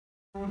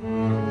I'm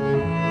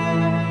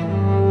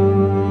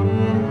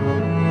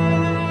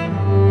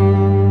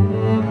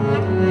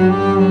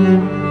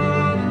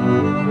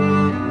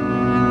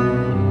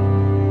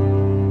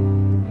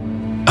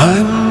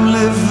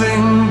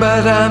living,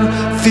 but I'm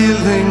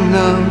feeling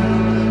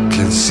numb.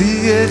 Can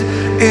see it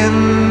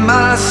in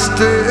my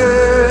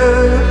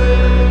stare.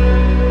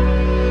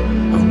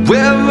 I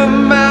wear a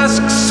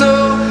mask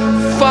so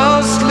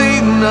falsely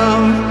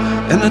numb,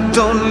 and I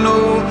don't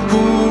know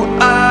who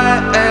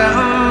I am.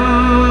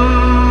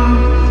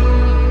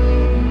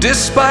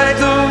 Despite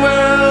the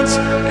world's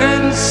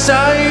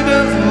inside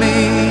of me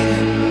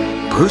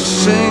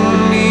pushing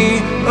me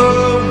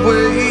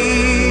away,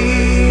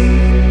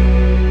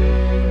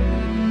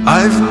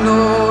 I've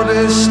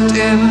noticed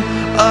in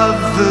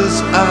others'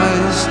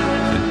 eyes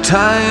the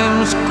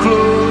time's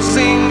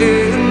closing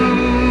in.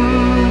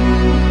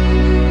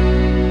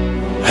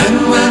 And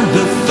when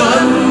the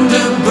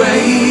thunder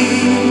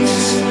breaks,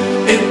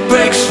 it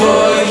breaks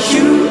for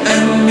you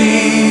and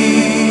me.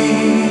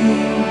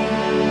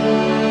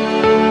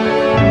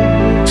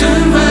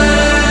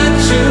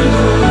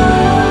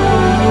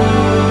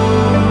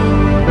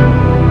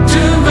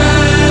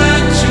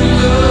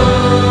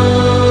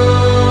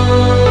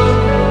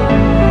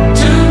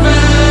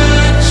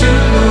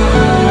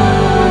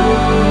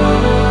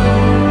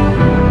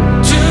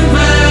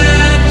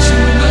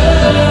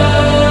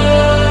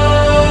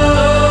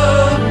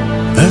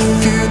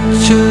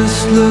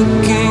 Just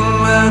looking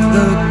at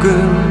the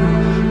grim,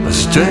 a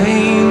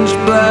strange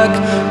black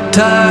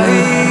tide.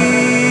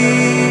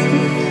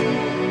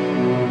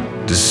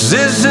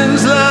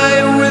 Decisions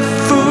lie with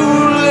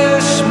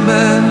foolish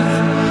men,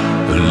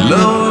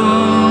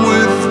 alone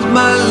with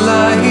my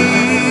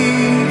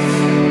life.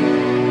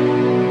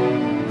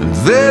 And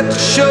they're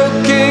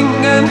choking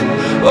and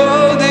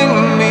holding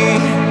me,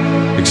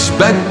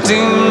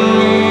 expecting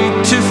me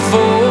to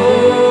fall.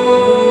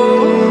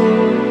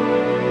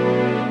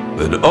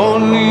 But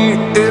only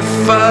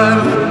if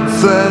I'm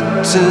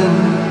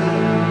threatened,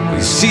 we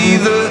see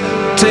the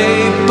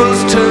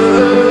tables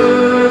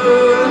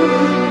turn.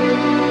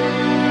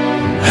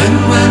 And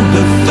when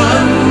the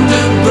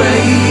thunder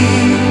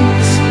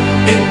breaks,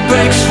 it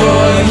breaks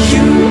for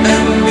you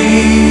and me.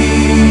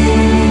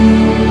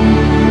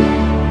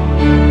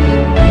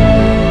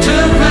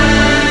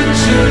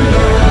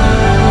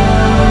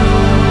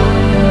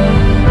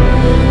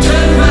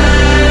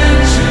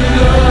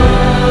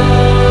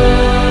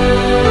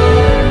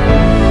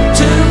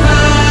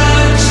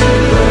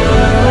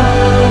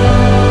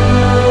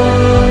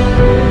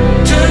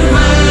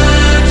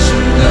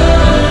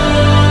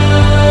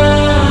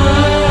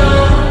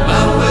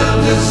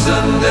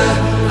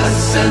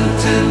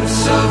 Sentence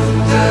of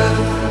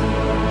death,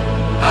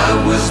 I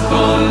was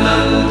born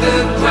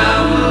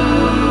underground.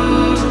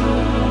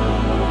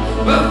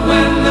 But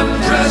when the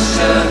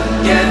pressure